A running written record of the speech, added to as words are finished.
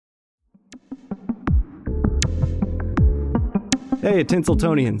Hey,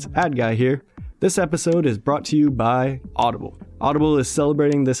 Tinseltonians, Ad Guy here. This episode is brought to you by Audible. Audible is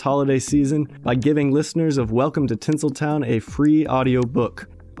celebrating this holiday season by giving listeners of Welcome to Tinseltown a free audiobook.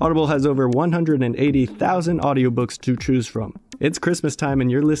 Audible has over 180,000 audiobooks to choose from. It's Christmas time and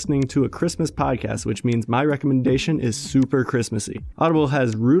you're listening to a Christmas podcast, which means my recommendation is super Christmassy. Audible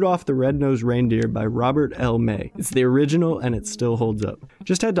has Rudolph the Red-Nosed Reindeer by Robert L. May. It's the original and it still holds up.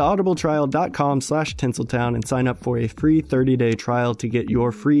 Just head to audibletrial.com/Tinseltown and sign up for a free 30-day trial to get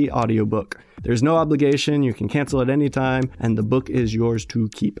your free audiobook. There's no obligation, you can cancel at any time, and the book is yours to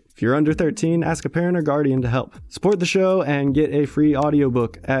keep. If you're under 13, ask a parent or guardian to help. Support the show and get a free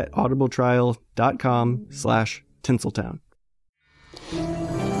audiobook at audibletrial.com/Tinseltown.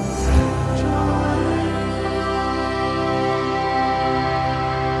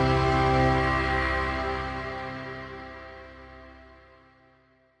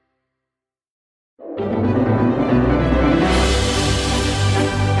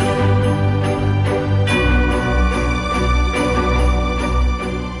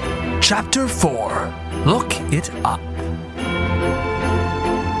 Chapter 4. Look It Up.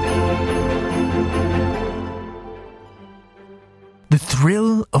 The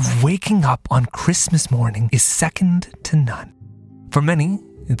thrill of waking up on Christmas morning is second to none. For many,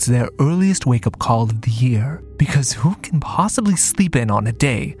 it's their earliest wake-up call of the year, because who can possibly sleep in on a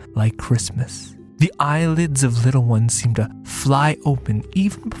day like Christmas? The eyelids of little ones seem to fly open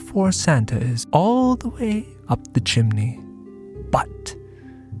even before Santa is all the way up the chimney. But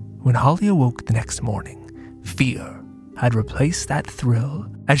when Holly awoke the next morning, fear had replaced that thrill,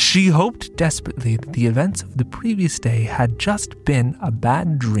 as she hoped desperately that the events of the previous day had just been a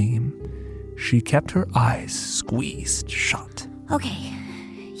bad dream. She kept her eyes squeezed shut. Okay,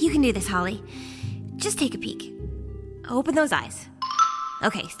 you can do this, Holly. Just take a peek. Open those eyes.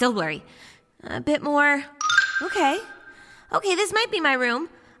 Okay, still blurry. A bit more. Okay, this might be my room.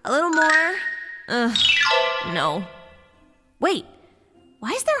 A little more. No. Wait.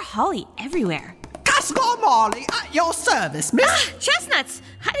 Why is there holly everywhere? Castle Marley at your service, miss. Chestnuts!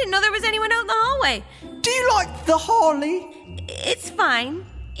 I didn't know there was anyone out in the hallway. Do you like the holly? It's fine.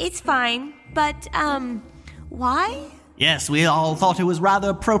 But, why? Yes, we all thought it was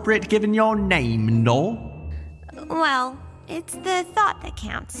rather appropriate given your name and all. Well, it's the thought that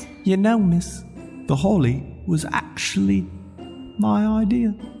counts. You know, miss, the holly was actually my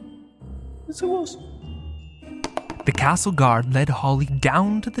idea. Yes, it was. The castle guard led Holly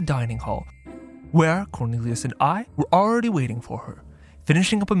down to the dining hall, where Cornelius and I were already waiting for her,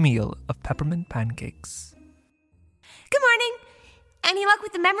 finishing up a meal of peppermint pancakes. Good morning. Any luck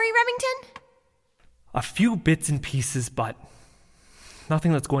with the memory, Remington? A few bits and pieces, but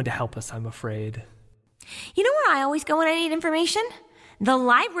nothing that's going to help us, I'm afraid. You know where I always go when I need information? The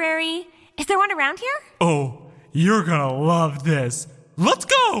library. Is there one around here? Oh, you're gonna love this. Let's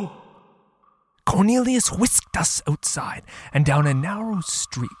go! Cornelius whisked us outside and down a narrow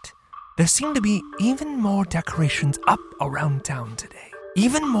street. There seemed to be even more decorations up around town today.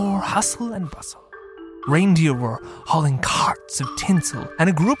 Even more hustle and bustle. Reindeer were hauling carts of tinsel, and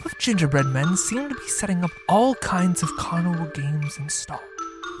a group of gingerbread men seemed to be setting up all kinds of carnival games and stalls.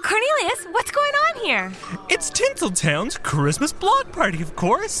 Cornelius, what's going on here? It's Tinseltown's Christmas block party, of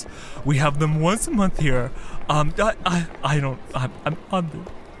course. We have them once a month here. I'm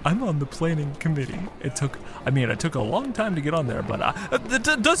on the planning committee. It took a long time to get on there, but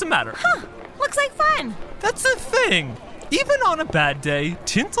it doesn't matter. Huh, looks like fun. That's the thing. Even on a bad day,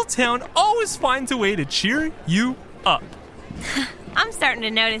 Tinseltown always finds a way to cheer you up. I'm starting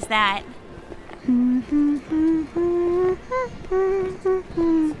to notice that.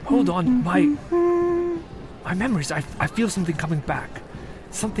 Hold on, my memories, I feel something coming back.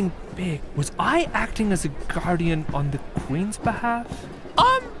 Something big. Was I acting as a guardian on the Queen's behalf?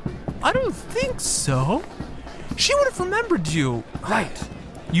 I don't think so. She would have remembered you. Right.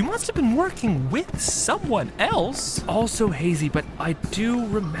 You must have been working with someone else. Also hazy, but I do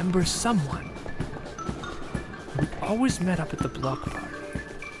remember someone. We always met up at the block party.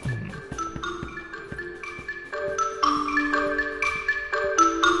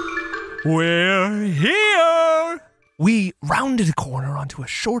 We're here! We rounded a corner onto a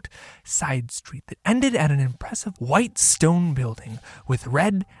short side street that ended at an impressive white stone building with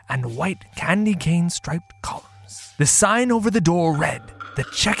red and white candy cane striped columns. The sign over the door read, "The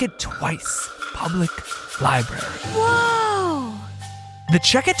Check It Twice Public Library." Whoa! The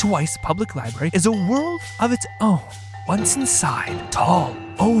Check It Twice Public Library is a world of its own. Once inside, tall,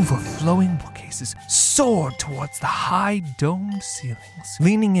 overflowing bookcases soared towards the high domed ceilings,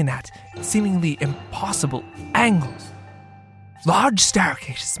 leaning in at seemingly impossible angles. Large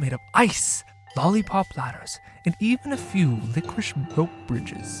staircases made of ice, lollipop ladders, and even a few licorice rope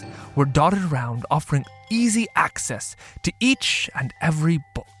bridges were dotted around, offering easy access to each and every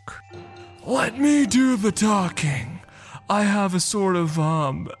book. Let me do the talking. I have a sort of,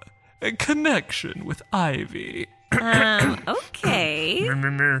 a connection with Ivy. Okay.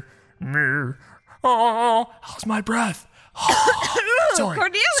 Oh, how's my breath? Sorry.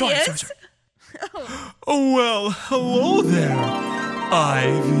 Cornelius! Sorry. Oh, well, hello there,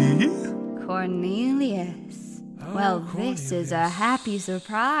 Ivy. Cornelius. Well, this is a happy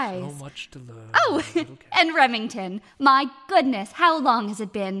surprise. So much to learn. Oh, and Remington. My goodness, how long has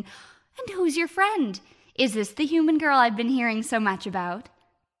it been? And who's your friend? Is this the human girl I've been hearing so much about?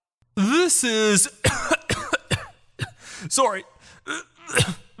 This is... Sorry.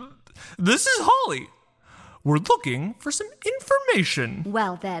 This is Holly. We're looking for some information.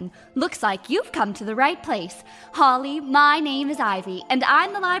 Well then, looks like you've come to the right place. Holly, my name is Ivy, and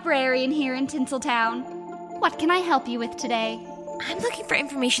I'm the librarian here in Tinseltown. What can I help you with today? I'm looking for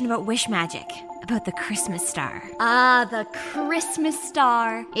information about wish magic, about the Christmas star. Ah, the Christmas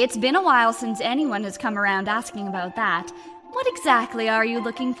star. It's been a while since anyone has come around asking about that. What exactly are you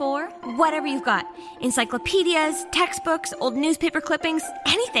looking for? Whatever you've got. Encyclopedias, textbooks, old newspaper clippings,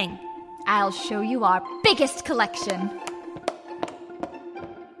 anything. I'll show you our biggest collection.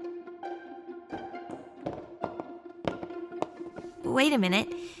 Wait a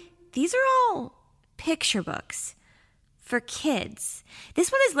minute. These are all picture books for kids.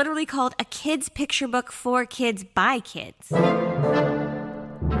 This one is literally called a kid's picture book for kids by kids.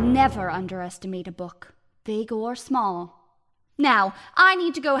 Never underestimate a book, big or small. Now, I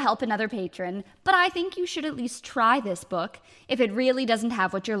need to go help another patron, but I think you should at least try this book. If it really doesn't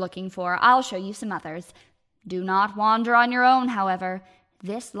have what you're looking for, I'll show you some others. Do not wander on your own, however.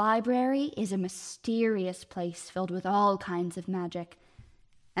 This library is a mysterious place filled with all kinds of magic.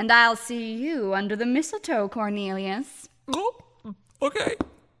 And I'll see you under the mistletoe, Cornelius. Oh, okay.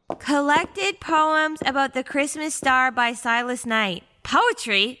 Collected poems about the Christmas star by Silas Knight.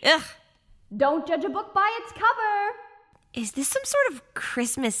 Poetry? Ugh. Don't judge a book by its cover. Is this some sort of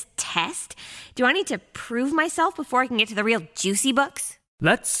Christmas test? Do I need to prove myself before I can get to the real juicy books?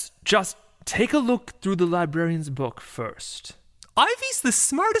 Let's just take a look through the librarian's book first. Ivy's the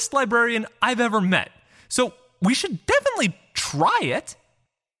smartest librarian I've ever met, so we should definitely try it.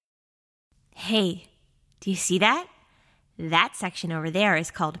 Hey, do you see that? That section over there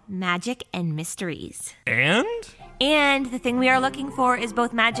is called Magic and Mysteries. And? And the thing we are looking for is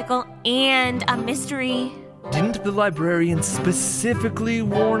both magical and a mystery. Didn't the librarian specifically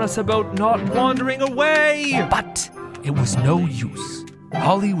warn us about not wandering away? But it was no use.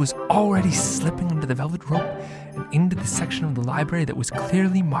 Holly was already slipping under the velvet rope and into the section of the library that was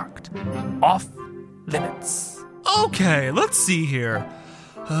clearly marked off limits. Okay, let's see here.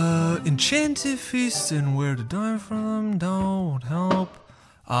 Enchanted feasts and where to die from them, don't help.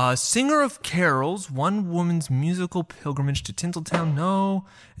 Singer of carols, one woman's musical pilgrimage to Tinseltown, no.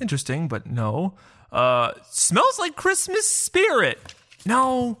 Interesting, but no. Smells like Christmas spirit.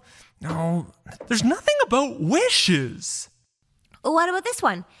 No. There's nothing about wishes. What about this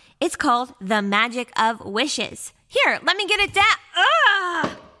one? It's called The Magic of Wishes. Here, let me get it down.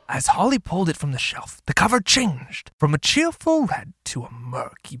 Ugh! As Holly pulled it from the shelf, the cover changed from a cheerful red to a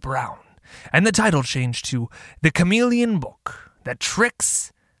murky brown, and the title changed to The Chameleon Book That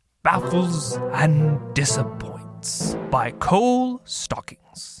Tricks, Baffles, and Disappoints by Cole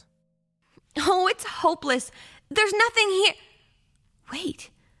Stockings. Oh, it's hopeless. There's nothing here. Wait,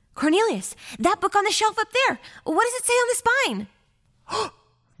 Cornelius, that book on the shelf up there. What does it say on the spine?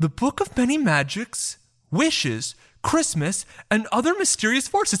 The Book of Many Magics, Wishes, Christmas, and Other Mysterious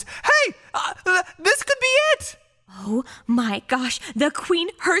Forces. Hey, this could be it. Oh my gosh, the Queen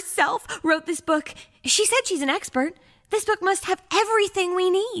herself wrote this book. She said she's an expert. This book must have everything we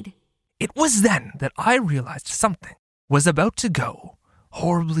need. It was then that I realized something was about to go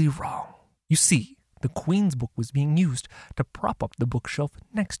horribly wrong. You see, the Queen's book was being used to prop up the bookshelf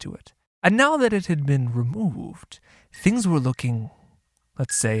next to it. And now that it had been removed, things were looking,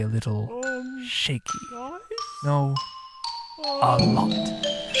 let's say, a little shaky. No, a lot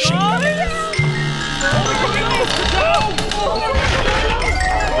shaky.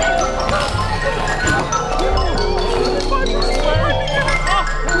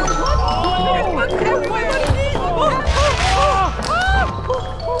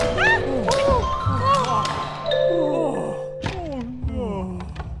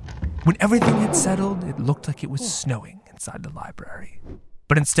 When everything had settled, it looked like it was snowing inside the library.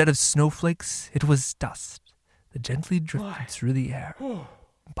 But instead of snowflakes, it was dust that gently drifted through the air and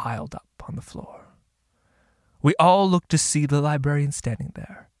piled up on the floor. We all looked to see the librarian standing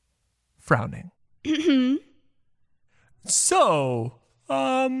there, frowning. So,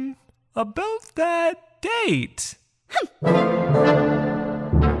 about that date.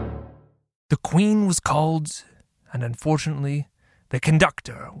 The queen was called, and unfortunately, the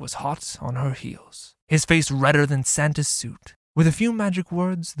conductor was hot on her heels, his face redder than Santa's suit. With a few magic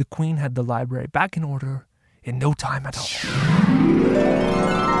words, the queen had the library back in order in no time at all.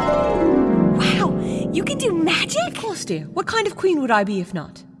 Wow, you can do magic? Of course, dear. What kind of queen would I be if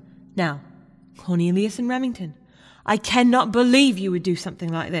not? Now, Cornelius and Remington, I cannot believe you would do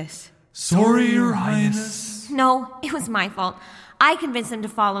something like this. Sorry, Your Highness. No, it was my fault. I convinced them to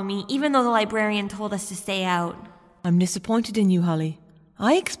follow me, even though the librarian told us to stay out. I'm disappointed in you, Holly.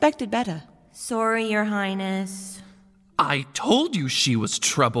 I expected better. Sorry, Your Highness. I told you she was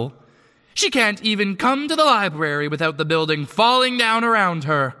trouble. She can't even come to the library without the building falling down around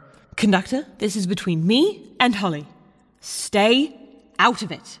her. Conductor, this is between me and Holly. Stay out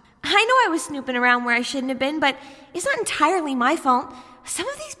of it. I know I was snooping around where I shouldn't have been, but it's not entirely my fault. Some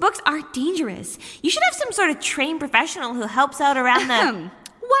of these books are dangerous. You should have some sort of trained professional who helps out around the...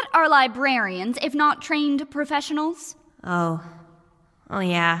 What are librarians if not trained professionals? Oh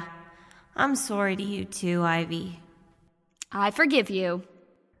yeah. I'm sorry to you too, Ivy. I forgive you.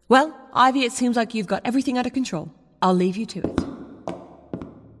 Well, Ivy, it seems like you've got everything under control. I'll leave you to it.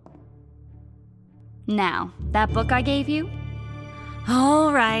 Now, that book I gave you?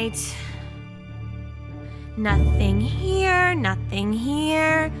 All right. Nothing here, nothing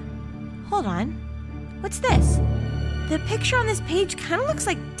here. Hold on. What's this? The picture on this page kind of looks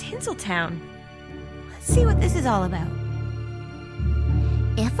like Tinseltown. Let's see what this is all about.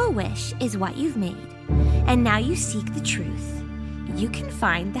 If a wish is what you've made, and now you seek the truth, you can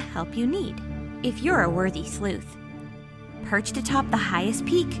find the help you need if you're a worthy sleuth. Perched atop the highest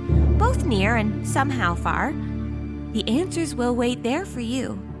peak, both near and somehow far, the answers will wait there for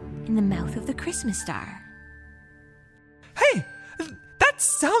you in the mouth of the Christmas star. Hey, that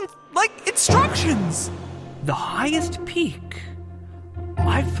sounds like instructions. The highest peak.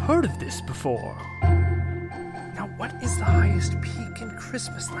 I've heard of this before. Now, what is the highest peak in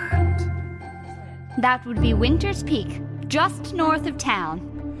Christmasland? That would be Winter's Peak, just north of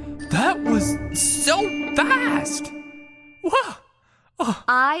town. That was so fast. Whoa.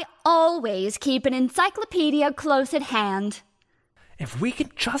 I always keep an encyclopedia close at hand. If we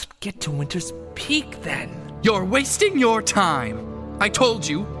could just get to Winter's Peak, then. You're wasting your time. I told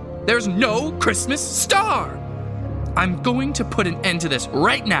you, there's no Christmas star. I'm going to put an end to this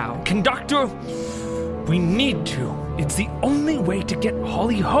right now. Conductor, we need to. It's the only way to get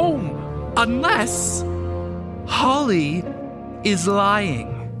Holly home. Unless Holly is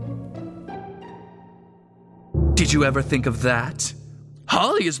lying. Did you ever think of that?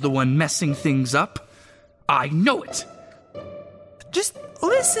 Holly is the one messing things up. I know it. Just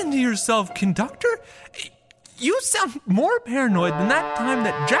listen to yourself, conductor. You sound more paranoid than that time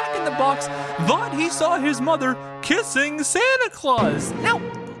that Jack in the Box thought he saw his mother kissing Santa Claus. Now,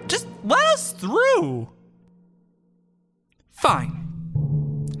 just let us through. Fine.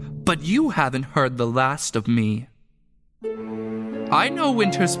 But you haven't heard the last of me. I know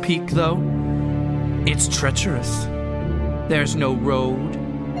Winter's Peak, though. It's treacherous. There's no road,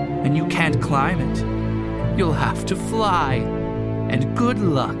 and you can't climb it. You'll have to fly, and good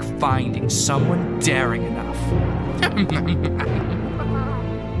luck finding someone daring enough.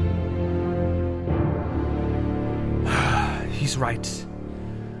 He's right.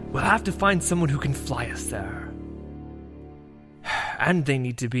 We'll have to find someone who can fly us there. And they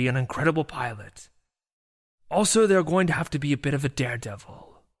need to be an incredible pilot. Also, they're going to have to be a bit of a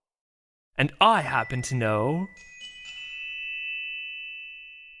daredevil. And I happen to know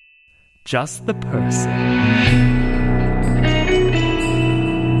just the person.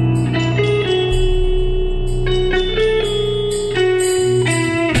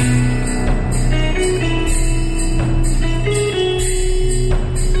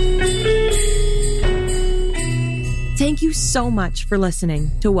 Thank you so much for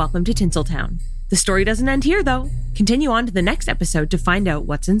listening to Welcome to Tinseltown. The story doesn't end here, though. Continue on to the next episode to find out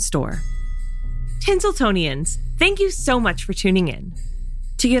what's in store. Tinseltonians, thank you so much for tuning in.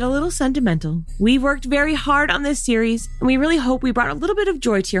 To get a little sentimental, we've worked very hard on this series, and we really hope we brought a little bit of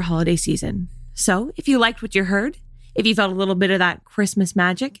joy to your holiday season. So, if you liked what you heard, if you felt a little bit of that Christmas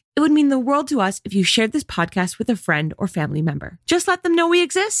magic, it would mean the world to us if you shared this podcast with a friend or family member. Just let them know we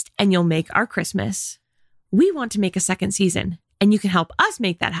exist, and you'll make our Christmas. We want to make a second season, and you can help us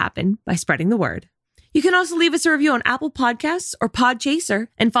make that happen by spreading the word. You can also leave us a review on Apple Podcasts or Podchaser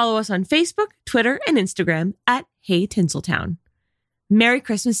and follow us on Facebook, Twitter, and Instagram at Hey Tinseltown. Merry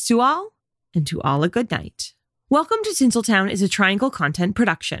Christmas to all, and to all a good night. Welcome to Tinseltown is a Triangle Content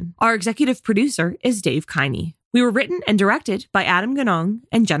production. Our executive producer is Dave Kiney. We were written and directed by Adam Ganong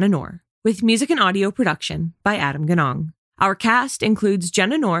and Jenna Noor, with music and audio production by Adam Ganong. Our cast includes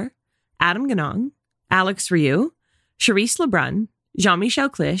Jenna Noor, Adam Ganong, Alex Ryu, Charisse Lebrun, Jean-Michel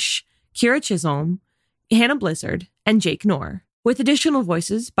Clich, Kira Chisholm, Hannah Blizzard, and Jake Noor, with additional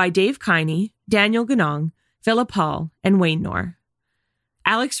voices by Dave Kiney, Daniel Ganong, Philip Hall, and Wayne Noor.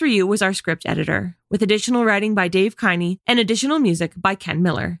 Alex Ryu was our script editor, with additional writing by Dave Kiney and additional music by Ken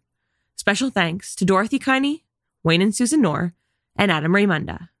Miller. Special thanks to Dorothy Kiney, Wayne and Susan Noor, and Adam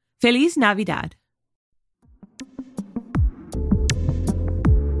Raymunda. Feliz Navidad.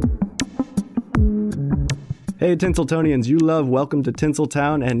 Hey Tinseltonians, you love Welcome to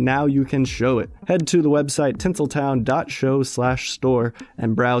Tinseltown, and now you can show it. Head to the website tinseltown.show/store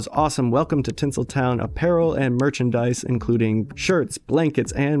and browse awesome Welcome to Tinseltown apparel and merchandise, including shirts,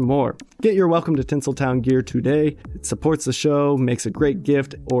 blankets, and more. Get your Welcome to Tinseltown gear today. It supports the show, makes a great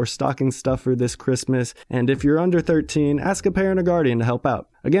gift or stocking stuffer this Christmas, and if you're under 13, ask a parent or guardian to help out.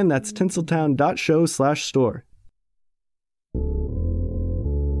 Again, that's tinseltown.show/store.